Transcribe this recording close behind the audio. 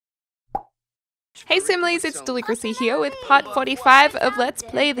Hey Simlies, it's Deligracy here with part 45 of Let's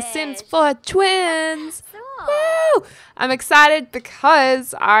Play The Sims 4 Twins! Woo! I'm excited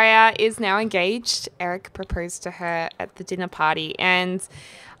because Aria is now engaged. Eric proposed to her at the dinner party, and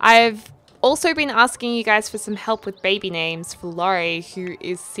I've also been asking you guys for some help with baby names for Laurie, who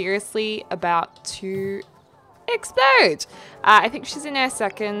is seriously about to explode. I think she's in her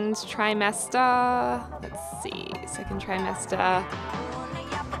second trimester. Let's see, second trimester.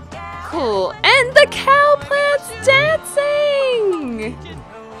 Cool. And the Cowplant's dancing!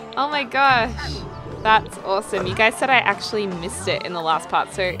 Oh my gosh. That's awesome. You guys said I actually missed it in the last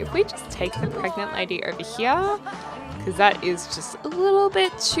part. So if we just take the pregnant lady over here, because that is just a little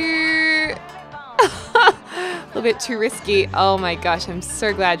bit too... a little bit too risky. Oh my gosh, I'm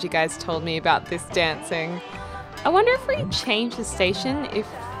so glad you guys told me about this dancing. I wonder if we change the station, if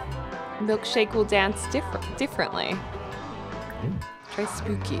Milkshake will dance differently. Try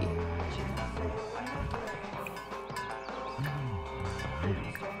spooky.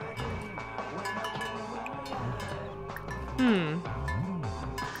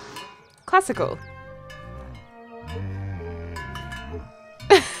 Classical.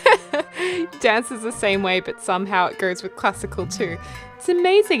 Dances the same way, but somehow it goes with classical too. It's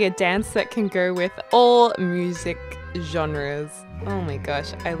amazing, a dance that can go with all music genres. Oh my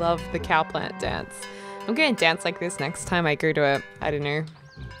gosh, I love the Cowplant dance. I'm gonna dance like this next time I go to a, I don't know,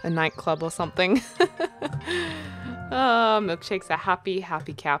 a nightclub or something. Oh, Milkshake's a happy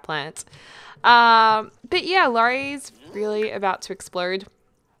Cowplant. But yeah, Laurie's really about to explode.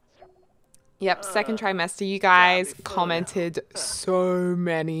 Yep, second trimester. You guys commented so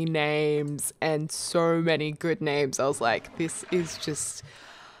many names and so many good names. I was like, this is just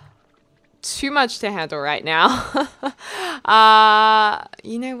too much to handle right now.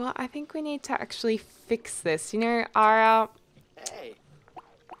 You know what? I think we need to actually fix this. You know, Ara...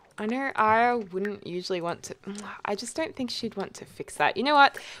 I know Ara wouldn't usually want to... I just don't think she'd want to fix that. You know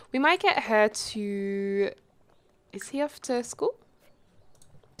what? We might get her to... Is he off to school?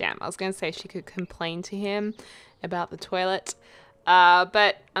 Damn, I was going to say she could complain to him about the toilet.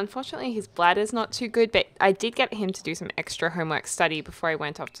 But unfortunately his bladder's not too good. But I did get him to do some extra homework study before I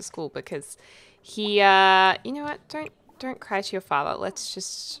went off to school because he... you know what? Don't cry to your father.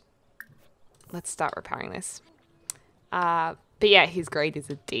 Let's start repairing this. But yeah, his grade is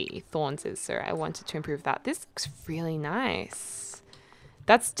a D. Thorns is, so I wanted to improve that. This looks really nice.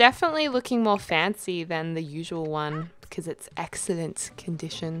 That's definitely looking more fancy than the usual one because it's excellent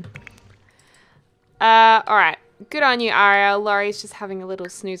condition. Alright. Good on you, Aria. Laurie's just having a little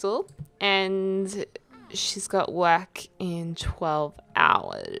snoozle. And she's got work in 12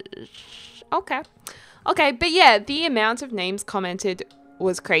 hours. Okay. Okay, but yeah, the amount of names commented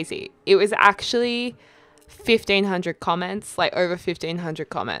was crazy. It was actually 1,500 comments, like over 1,500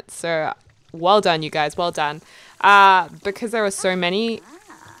 comments. So well done, you guys. Well done. Because there were so many,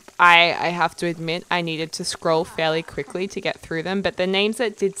 I have to admit I needed to scroll fairly quickly to get through them. But the names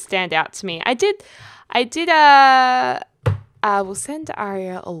that did stand out to me, we'll send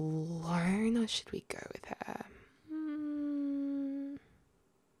Aria alone, or should we go with her?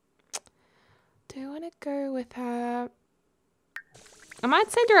 Do I want to go with her? I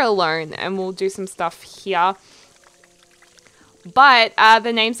might send her alone and we'll do some stuff here. But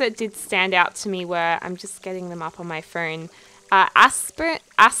the names that did stand out to me were, I'm just getting them up on my phone, Aspen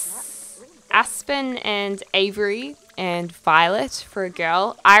and Avery and Violet for a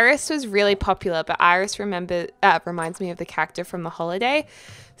girl. Iris was really popular, but Iris reminds me of the character from The Holiday.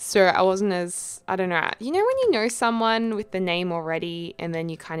 So I wasn't as, I don't know. You know when you know someone with the name already and then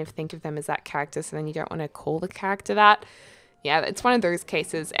you kind of think of them as that character, so then you don't want to call the character that? Yeah, it's one of those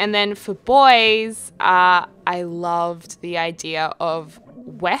cases. And then for boys, I loved the idea of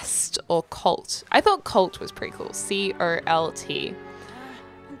West or Colt. I thought Colt was pretty cool. C-O-L-T.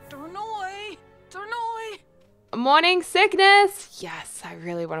 Morning Sickness! Yes, I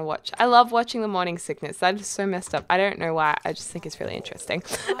really want to watch. I love watching the Morning Sickness. That is so messed up. I don't know why. I just think it's really interesting.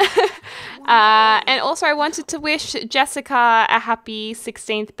 And also I wanted to wish Jessica a happy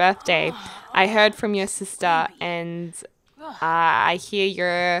 16th birthday. I heard from your sister and... I hear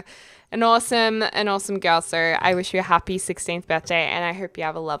you're an awesome girl, so I wish you a happy 16th birthday and I hope you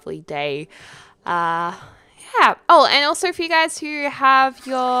have a lovely day. Yeah. Oh, and also for you guys who have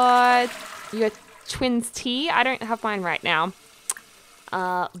your twins tea, I don't have mine right now.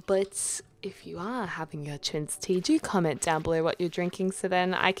 But if you are having your twins tea, do comment down below what you're drinking so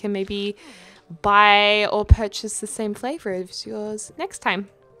then I can maybe buy or purchase the same flavor as yours next time.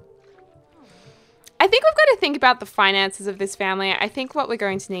 I think we've got to think about the finances of this family. I think what we're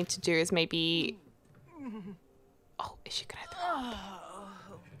going to need to do is maybe... Oh, is she going to throw up?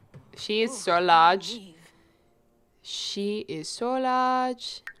 She is so large. She is so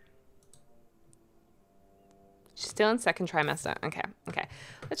large. She's still in second trimester. Okay, okay.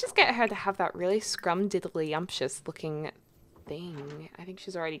 Let's just get her to have that really scrum-diddly-umptious looking thing. I think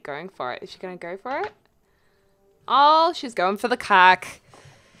she's already going for it. Is she going to go for it? Oh, she's going for the cock.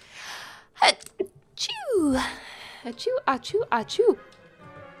 Achoo. Achoo, achoo, achoo.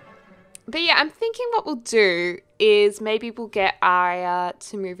 But yeah, I'm thinking what we'll do is maybe we'll get Arya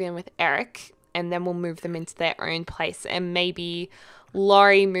to move in with Eric, and then we'll move them into their own place, and maybe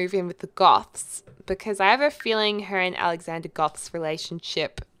Laurie move in with the Goths, because I have a feeling her and Alexander Goth's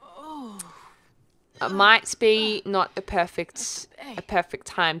relationship might be not a perfect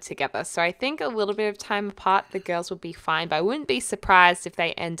time together. So I think a little bit of time apart, the girls will be fine, but I wouldn't be surprised if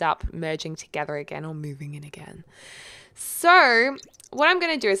they end up merging together again or moving in again. So what I'm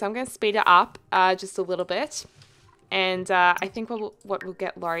going to do is I'm going to speed it up just a little bit. And I think what we'll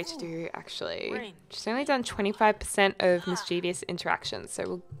get Laurie to do, actually, she's only done 25% of mischievous interactions. So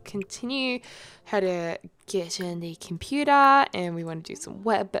we'll continue her to get on the computer, and we want to do some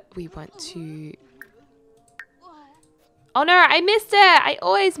web. We want to... Oh no, I missed it! I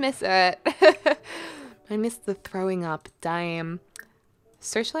always miss it. I missed the throwing up. Damn.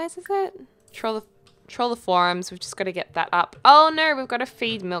 Socialize, is it? Troll the forums. We've just got to get that up. Oh no, we've got to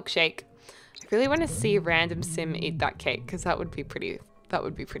feed Milkshake. I really want to see a random sim eat that cake, because that would be pretty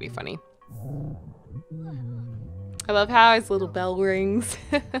funny. I love how his little bell rings.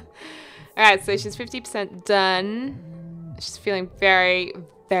 Alright, so she's 50% done. She's feeling very,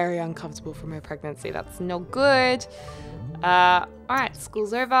 very uncomfortable from her pregnancy. That's no good. Alright,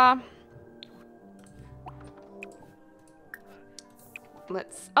 school's over.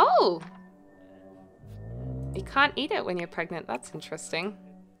 Oh! You can't eat it when you're pregnant. That's interesting.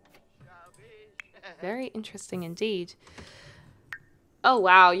 Very interesting indeed. Oh,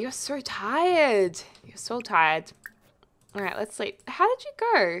 wow. You're so tired. You're so tired. All right, let's sleep. How did you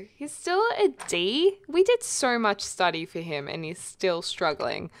go? He's still a D? We did so much study for him, and he's still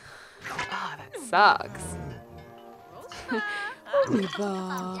struggling. Oh, that sucks.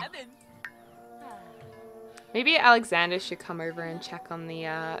 Maybe Alexander should come over and check on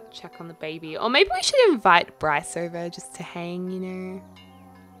the baby. Or maybe we should invite Bryce over just to hang, you know.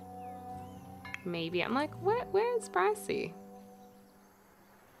 Maybe. I'm like, where's Brycey?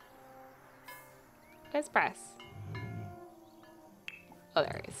 Where's Bryce? Oh,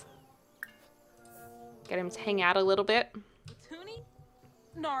 there he is. Get him to hang out a little bit. I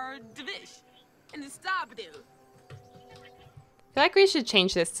feel like we should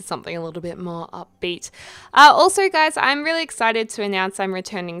change this to something a little bit more upbeat. Also, guys, I'm really excited to announce I'm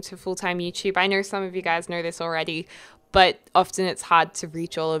returning to full-time YouTube. I know some of you guys know this already, but often it's hard to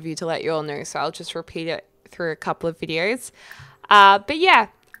reach all of you to let you all know, so I'll just repeat it through a couple of videos. But yeah,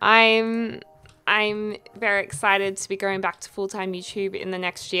 I'm very excited to be going back to full-time YouTube in the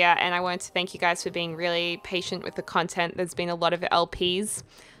next year, and I wanted to thank you guys for being really patient with the content. There's been a lot of LPs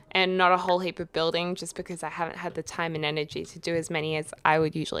and not a whole heap of building, just because I haven't had the time and energy to do as many as I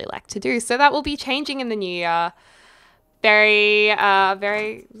would usually like to do. So that will be changing in the new year. Very,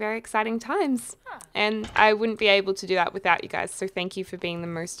 very exciting times. And I wouldn't be able to do that without you guys. So thank you for being the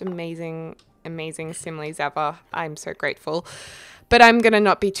most amazing Simlies ever. I'm so grateful. But I'm going to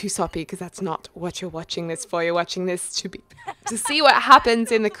not be too soppy, because that's not what you're watching this for. You're watching this to see what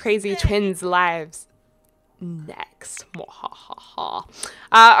happens in the crazy twins' lives next. All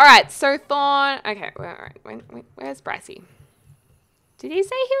right, so Thorn. Okay, where's Brycey? Did he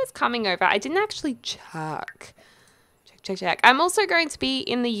say he was coming over? I didn't actually check. Check. I'm also going to be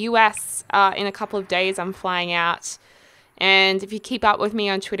in the US in a couple of days. I'm flying out. And if you keep up with me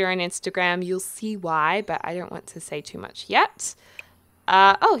on Twitter and Instagram, you'll see why, but I don't want to say too much yet.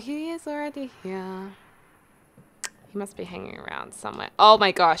 Oh, he is already here. He must be hanging around somewhere. Oh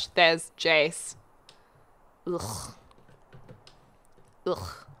my gosh, there's Jace. Ugh. We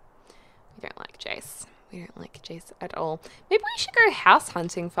don't like Jace. We don't like Jace at all. Maybe we should go house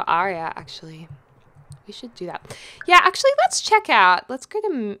hunting for Arya, actually. We should do that. Yeah, actually, let's check out. Let's go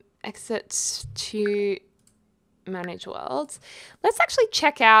to exit to manage worlds. Let's actually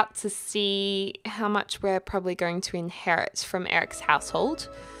check out to see how much we're probably going to inherit from Eric's household.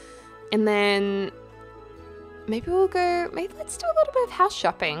 And then maybe we'll go, maybe let's do a little bit of house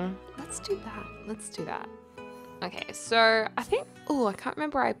shopping. Let's do that. Okay, so I think, oh, I can't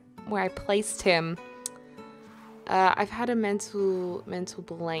remember where I placed him. I've had a mental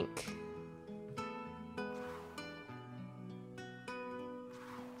blank.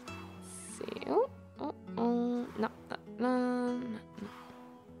 Let's see. No.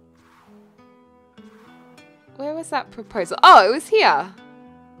 Where was that proposal? Oh, it was here.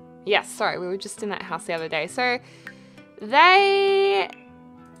 Yes, sorry, we were just in that house the other day. So they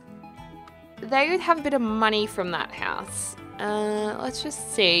would have a bit of money from that house. Let's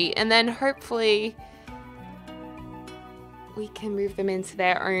just see. And then hopefully we can move them into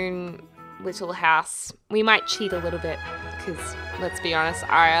their own little house. We might cheat a little bit because, let's be honest,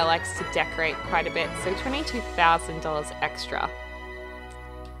 Arya likes to decorate quite a bit. So $22,000 extra.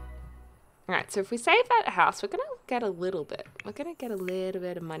 Alright, so if we save that house, we're going to get a little bit. We're going to get a little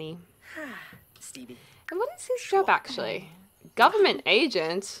bit of money. Stevie. And what is his job, actually? Government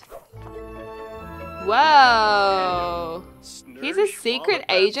agent? Whoa. He's a secret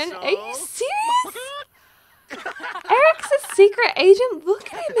agent? Are you serious? Eric's a secret agent?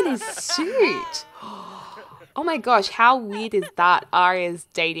 Look at him in his suit. Oh my gosh, how weird is that? Arya's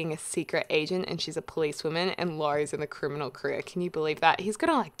dating a secret agent and she's a policewoman and Laurie's in a criminal career. Can you believe that? He's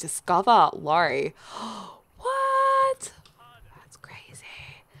gonna like discover Laurie. What? That's crazy.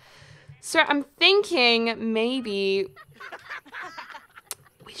 So I'm thinking maybe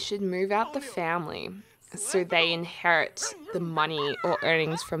we should move out the family so they inherit the money or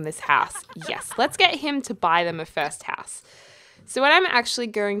earnings from this house. Yes, let's get him to buy them a first house. So what I'm actually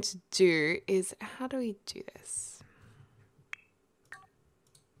going to do is, how do we do this?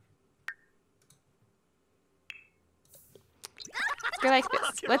 Let's go like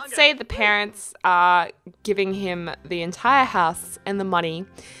this. Let's say the parents are giving him the entire house and the money,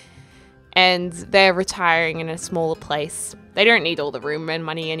 and they're retiring in a smaller place. They don't need all the room and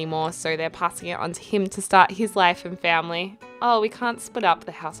money anymore, so they're passing it on to him to start his life and family. Oh, we can't split up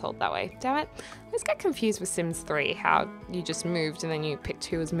the household that way. Damn it. I always get confused with Sims 3, how you just moved and then you picked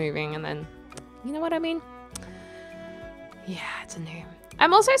who was moving and then, you know what I mean? Yeah, I don't know.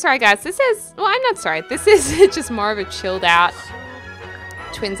 I'm also sorry, guys. This is, well, I'm not sorry. This is just more of a chilled out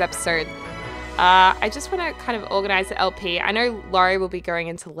Twins episode. I just want to kind of organize the LP. I know Laurie will be going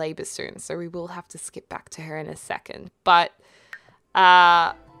into labor soon, so we will have to skip back to her in a second. But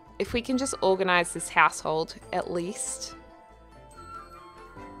if we can just organize this household at least.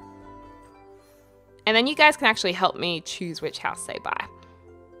 And then you guys can actually help me choose which house they buy.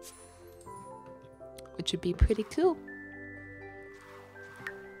 Which would be pretty cool.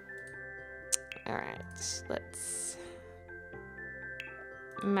 Alright, let's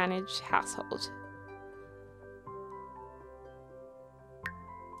manage household.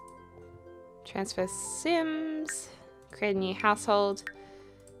 Transfer Sims. Create a new household.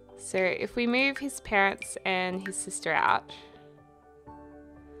 So if we move his parents and his sister out,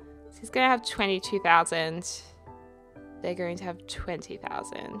 so he's going to have 22,000. They're going to have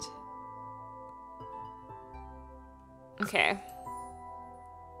 20,000. Okay.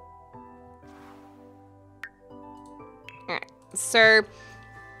 Alright, so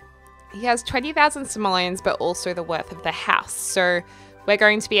he has 20,000 simoleons, but also the worth of the house. So we're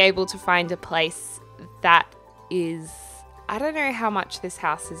going to be able to find a place that is, I don't know how much this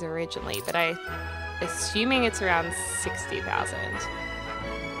house is originally, but I'm assuming it's around 60,000.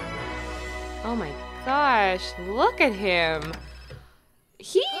 Oh my gosh, look at him.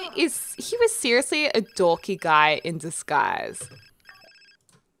 He was seriously a dorky guy in disguise.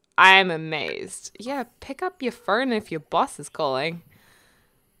 I am amazed. Yeah, pick up your phone if your boss is calling.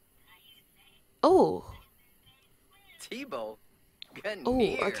 Oh. Tebow.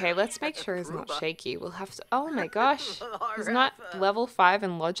 Oh, okay, let's make sure he's not shaky. We'll have to... Oh my gosh. He's not level 5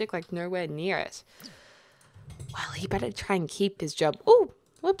 in logic, like nowhere near it. Well, he better try and keep his job. Oh,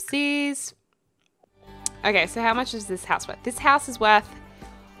 whoopsies. Okay, so how much is this house worth? This house is worth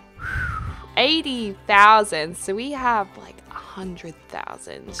 80,000. So we have like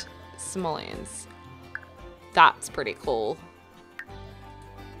 100,000 simoleons. That's pretty cool.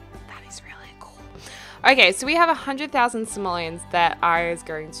 That is really cool. Okay, so we have 100,000 simoleons that Arya is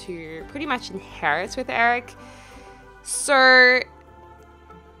going to pretty much inherit with Eric. So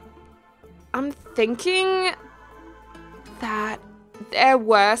I'm thinking that there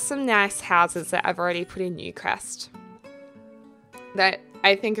were some nice houses that I've already put in Newcrest that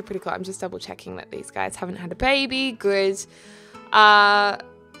I think are pretty cool. I'm just double checking that these guys haven't had a baby. Good. Was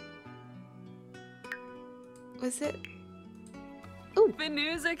it? Oh,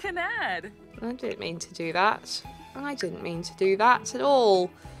 Benuza Canad. I didn't mean to do that. I didn't mean to do that at all.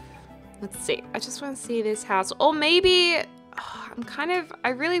 Let's see. I just want to see this house. Or maybe I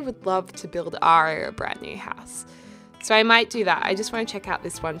really would love to build Arya a brand new house. So I might do that. I just want to check out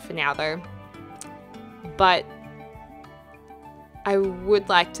this one for now though. But I would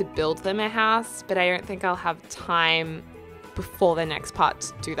like to build them a house, but I don't think I'll have time before the next part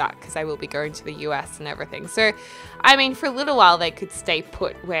to do that because I will be going to the US and everything. So, I mean, for a little while they could stay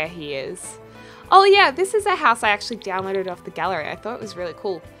put where he is. Oh yeah, this is a house I actually downloaded off the gallery. I thought it was really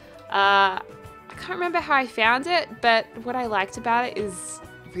cool. I can't remember how I found it, but what I liked about it is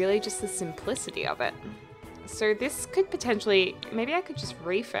really just the simplicity of it. So this could potentially, maybe I could just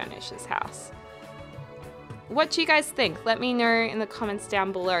refurnish this house. What do you guys think? Let me know in the comments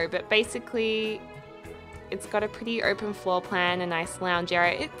down below. But basically, it's got a pretty open floor plan, a nice lounge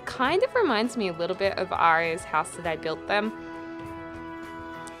area. It kind of reminds me a little bit of Arya's house that I built them.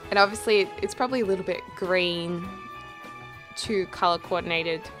 And obviously, it's probably a little bit green, too color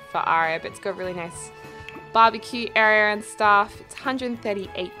coordinated for Arya, but it's got a really nice barbecue area and stuff. It's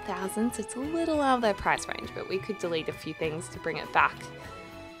 138,000, so it's a little out of their price range, but we could delete a few things to bring it back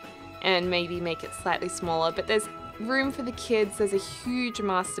and maybe make it slightly smaller. But there's room for the kids. There's a huge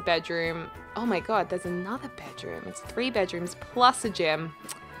master bedroom. Oh my god, there's another bedroom. It's 3 bedrooms plus a gym.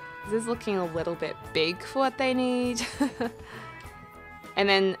 This is looking a little bit big for what they need. And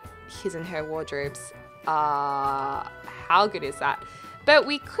then his and her wardrobes. How good is that? But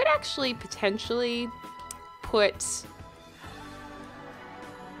we could actually potentially put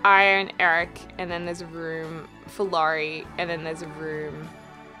Arya and Eric, and then there's a room for Laurie, and then there's a room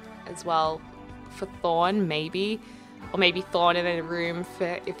as well for Thorn, maybe. Or maybe Thorn and then a room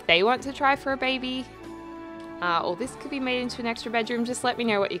for if they want to try for a baby. Or this could be made into an extra bedroom. Just let me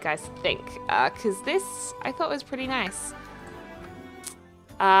know what you guys think. Because this, I thought was pretty nice.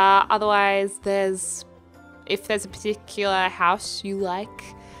 Otherwise, if there's a particular house you like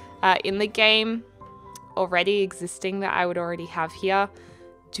in the game already existing that I would already have here,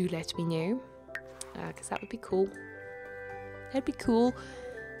 do let me know. Because that would be cool. That'd be cool.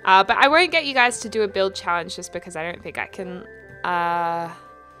 But I won't get you guys to do a build challenge just because I don't think I can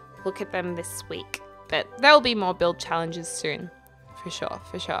look at them this week. But there'll be more build challenges soon. For sure,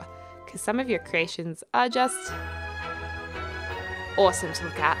 for sure. Because some of your creations are just awesome to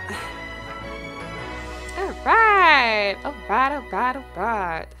look at. Alright!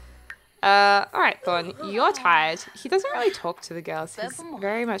 Alright. Alright, Thorn, you're tired. He doesn't really talk to the girls. He's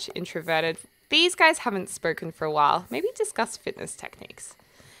very much introverted. These guys haven't spoken for a while. Maybe discuss fitness techniques.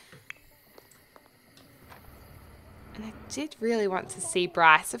 And I did really want to see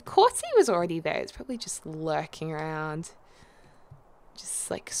Bryce. Of course he was already there. He's probably just lurking around.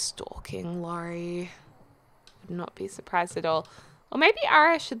 Just like stalking Laurie. Would not be surprised at all. Or maybe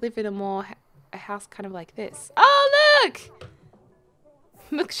Arya should live in a house kind of like this. Oh, look!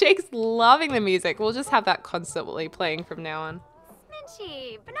 Milkshake's loving the music. We'll just have that constantly playing from now on.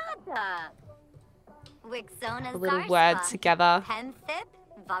 A little word together.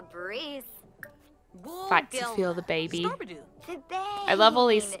 Fight to feel the baby. I love all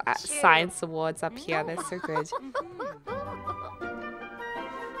these science awards up here. They're so good.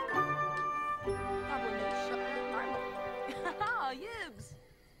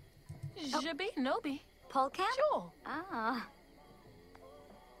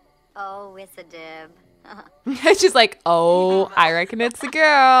 Oh, it's a dib. She's like, oh, I reckon it's a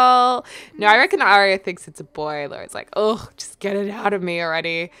girl. No, I reckon Arya thinks it's a boy. Laura's like, oh, just get it out of me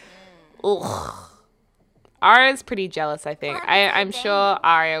already. Ugh. Arya's pretty jealous, I think. I'm sure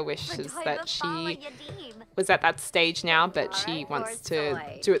Arya wishes that she was at that stage now, but she wants to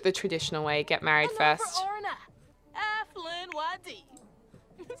do it the traditional way, get married first.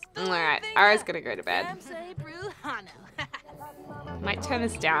 Alright, Arya's gonna go to bed. Might turn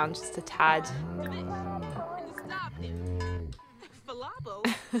this down just a tad.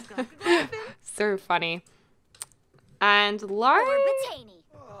 So funny. And Laurie,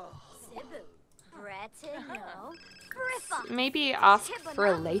 maybe ask for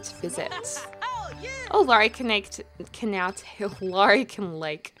a late visit. Oh, Laurie can now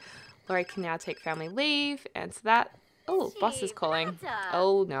take family leave, and so that. Oh, boss is calling.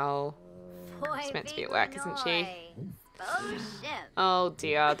 Oh no, she's meant to be at work, isn't she? Oh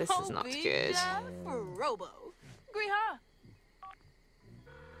dear, this is not good.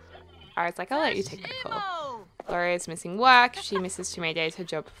 Alright, like, I'll let you take the call. Laura is missing work. If she misses too many days, her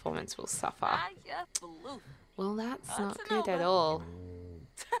job performance will suffer. Well, that's not good at all.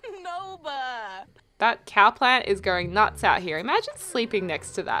 That Cowplant is going nuts out here. Imagine sleeping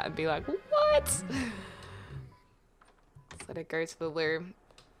next to that and be like, what? Let's let her go to the loo.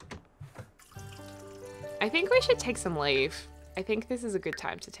 I think we should take some leave. I think this is a good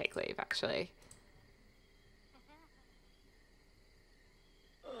time to take leave, actually.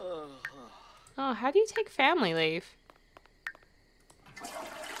 Oh, how do you take family leave?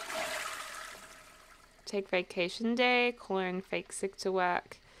 Take vacation day, call in fake sick to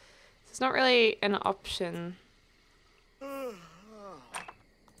work. It's not really an option. Oh,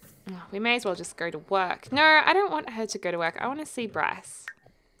 we may as well just go to work. No, I don't want her to go to work. I want to see Bryce.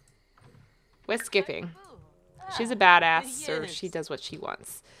 We're skipping. She's a badass, so she does what she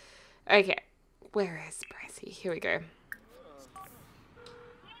wants. Okay. Where is Brycey? Here we go.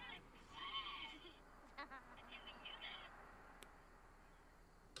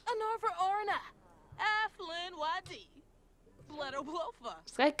 Another Orna. Aflin YD. Bledo Blofa.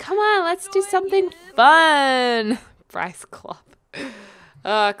 She's like, come on, let's do something fun. Bryce Cloth.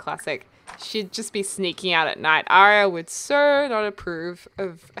 Oh, classic. She'd just be sneaking out at night. Arya would so not approve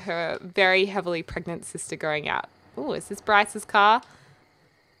of her very heavily pregnant sister going out. Oh, is this Bryce's car?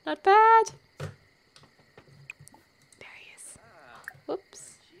 Not bad. There he is.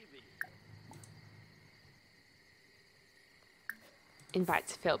 Whoops. Invite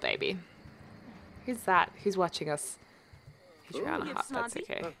to Phil, baby. Who's that? Who's watching us? Who's around a hut? That's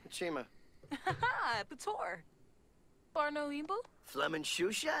okay. Chima. Haha, Pator. Barno Imbu? Flemin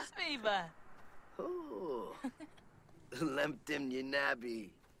Shusha? Smiva. Ooh. Lemptim Yanabi.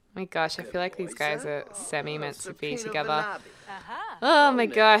 My gosh, I feel like these guys are semi meant to be together. Aha. Oh my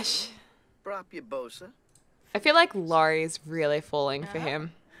gosh. Brop your bosa. I feel like Laurie's really falling for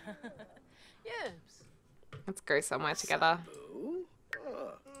him. Yes. Let's go somewhere together. Ooh.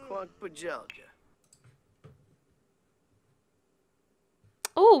 Oh, Quank Bajelja.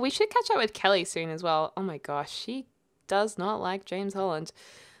 Oh, we should catch up with Kelly soon as well. Oh my gosh, she does not like James Holland.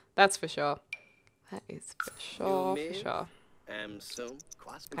 That's for sure. That is for sure, for sure.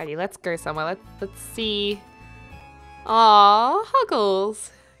 Alrighty, let's go somewhere. Let's see. Aw,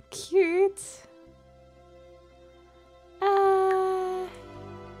 Huggles. Cute.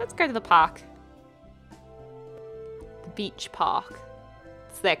 Let's go to the park. The beach park.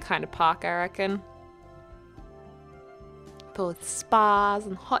 It's their kind of park, I reckon. Both spas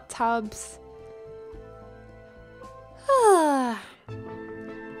and hot tubs.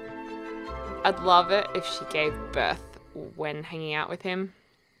 I'd love it if she gave birth when hanging out with him.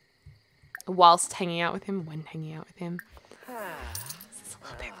 Whilst hanging out with him, when hanging out with him. This is a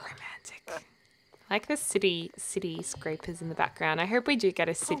little bit romantic. I like the city scrapers in the background. I hope we do get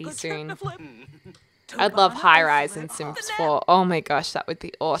a city soon. I'd love high rise in Sims 4. Oh my gosh, that would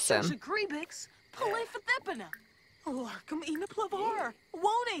be awesome.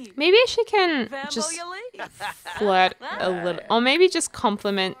 Maybe she can just flirt a little, or maybe just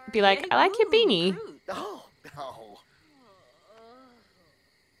compliment, be like, I like your beanie.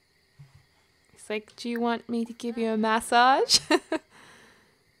 It's like, do you want me to give you a massage?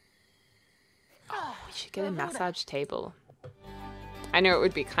 Oh, we should get a massage table. I know it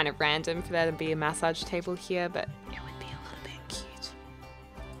would be kind of random for there to be a massage table here, but it would be a little bit cute.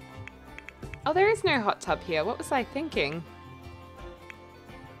 Oh, there is no hot tub here. What was I thinking?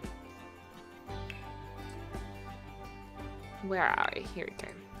 Where are we? Here we go.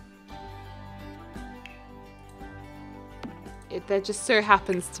 There just so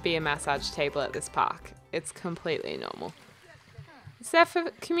happens to be a massage table at this park. It's completely normal. It's there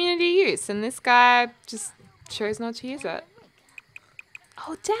for community use, and this guy just chose not to use it.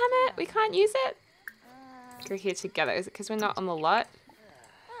 Oh, damn it! We can't use it? Go here together. Is it because we're not on the lot?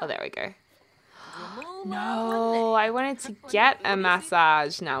 Oh, there we go. No, I wanted to get a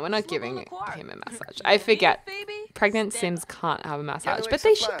massage. No, we're not giving him a massage. I forget. Pregnant Sims can't have a massage, but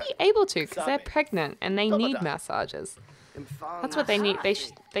they should be able to because they're pregnant and they need massages. That's what they need. They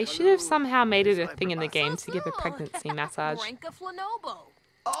should have somehow made it a thing in the game to give a pregnancy massage.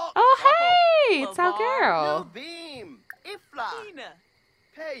 Oh, hey! It's our girl. You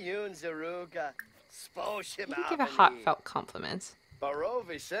give a heartfelt compliment.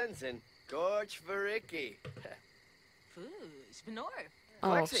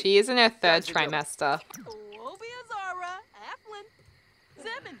 Oh, she is in her third trimester.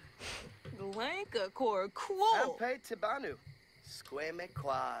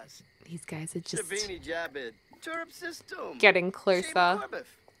 These guys are just getting closer.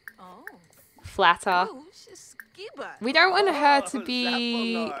 Flatter. We don't want her to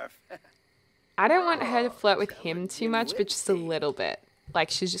be... I don't want her to flirt with him too much, but just a little bit. Like,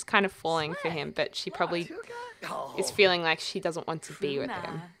 she's just kind of falling for him, but she probably is feeling like she doesn't want to be with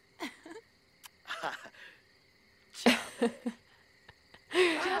him.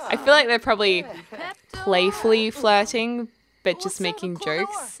 I feel like they're probably playfully flirting, but just making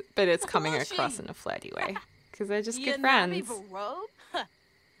jokes, but it's coming across in a flirty way. Because they're just good friends. She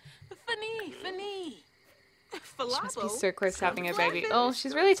must be so close to having a baby. Oh,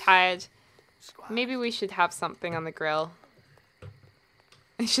 she's really tired. Maybe we should have something on the grill.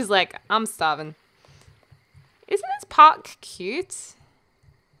 And she's like, I'm starving. Isn't this park cute? It's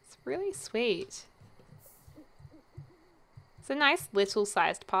really sweet. It's a nice little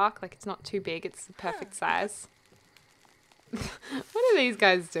sized park. Like, it's not too big. It's the perfect size. What are these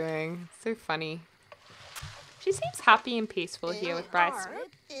guys doing? So funny. She seems happy and peaceful here with Bryce.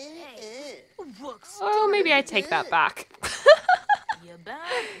 Looks Oh, maybe I take that back. you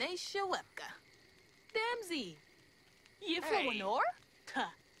bad Nasha Webka. Damsy. You from Lenore?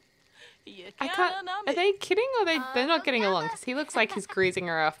 You I can't can't. Are they kidding or they're not getting along? Because he looks like he's greasing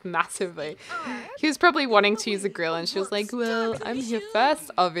her off massively. He was probably wanting to use the grill, and she was like, "Well, I'm here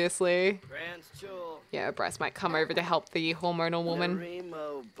first, obviously." Grand's jewel. Yeah, Bryce might come over to help the hormonal woman.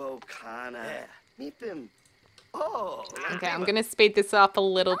 Narimo Bocana. Meep him. Oh. Okay, I'm gonna speed this up a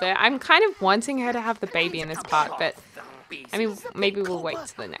little bit. I'm kind of wanting her to have the baby in this part, but I mean, maybe we'll wait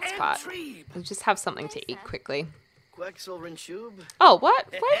till the next part. We'll just have something to eat quickly. Quexel Shub. Oh, what?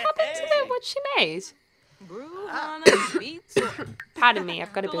 What happened to the what she made? Brew Hana beats or Pardon me,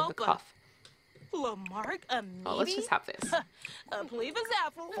 I've got a bit of a cough. Lamarck a Oh, let's just have this. a Plevis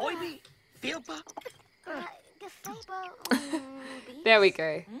apple. There we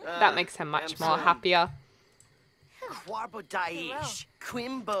go. That makes her much more happier. Quarbo Daish.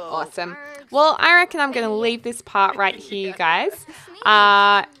 Quimbo. Awesome. Well, I reckon I'm going to leave this part right here, you guys.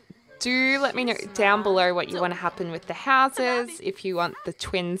 Do let me know down below what you want to happen with the houses, if you want the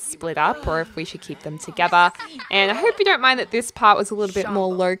twins split up or if we should keep them together. And I hope you don't mind that this part was a little bit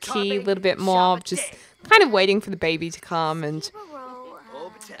more low-key, a little bit more just kind of waiting for the baby to come and,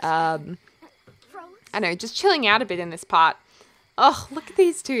 I don't know, just chilling out a bit in this part. Oh, look at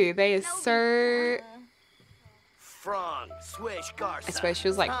these two. They are so... I suppose she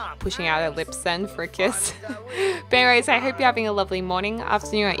was like pushing out her lips then for a kiss. But anyways, I hope you're having a lovely morning,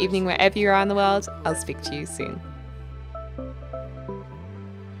 afternoon or evening wherever you are in the world. I'll speak to you soon.